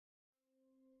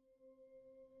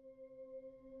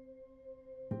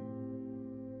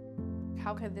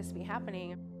how could this be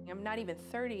happening? I'm not even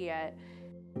 30 yet.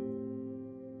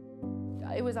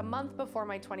 It was a month before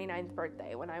my 29th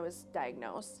birthday when I was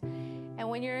diagnosed. And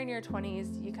when you're in your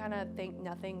 20s, you kind of think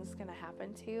nothing's gonna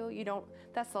happen to you.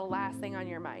 That's the last thing on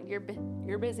your mind.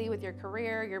 You're busy with your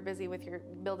career, you're busy with your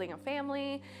building a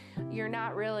family. You're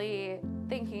not really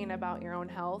thinking about your own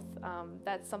health.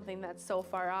 That's something that's so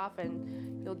far off,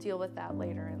 and you'll deal with that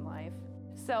later in life.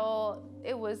 So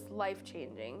it was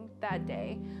life-changing that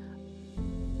day.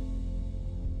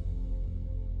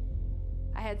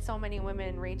 I had so many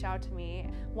women reach out to me.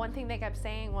 One thing they kept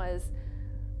saying was,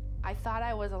 I thought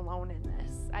I was alone in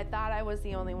this. I thought I was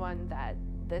the only one that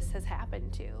this has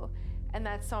happened to. And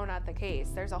that's so not the case.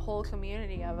 There's a whole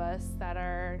community of us that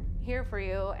are here for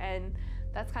you, and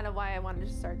that's kind of why I wanted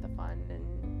to start the fund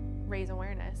and raise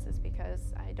awareness, is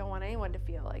because I don't want anyone to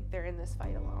feel like they're in this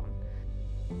fight alone.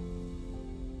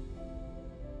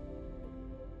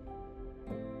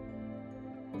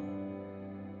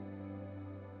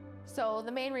 So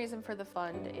the main reason for the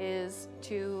fund is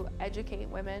to educate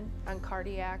women on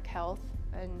cardiac health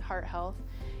and heart health,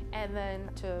 and then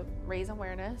to raise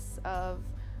awareness of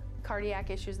cardiac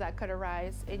issues that could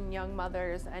arise in young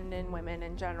mothers and in women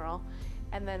in general,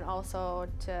 and then also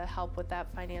to help with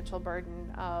that financial burden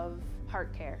of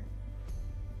heart care.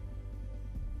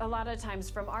 A lot of times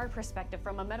from our perspective,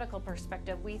 from a medical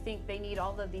perspective, we think they need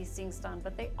all of these things done,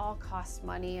 but they all cost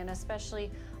money, and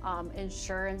especially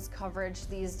insurance coverage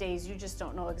these days, you just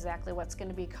don't know exactly what's going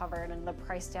to be covered and the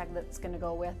price tag that's going to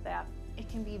go with that. It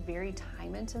can be very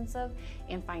time intensive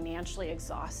and financially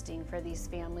exhausting for these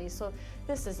families. So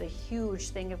this is a huge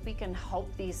thing if we can help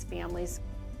these families.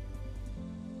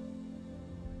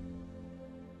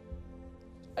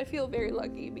 I feel very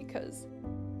lucky because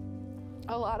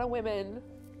a lot of women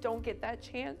don't get that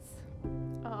chance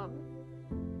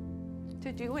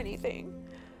to do anything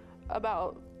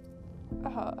about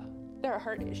their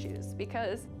heart issues,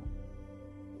 because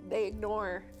they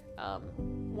ignore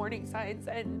warning signs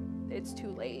and it's too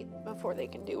late before they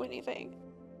can do anything.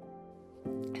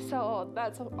 So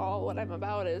that's all what I'm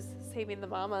about, is saving the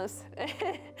mamas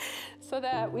so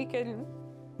that we can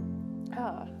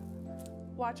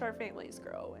watch our families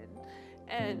grow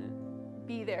and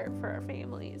be there for our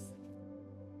families.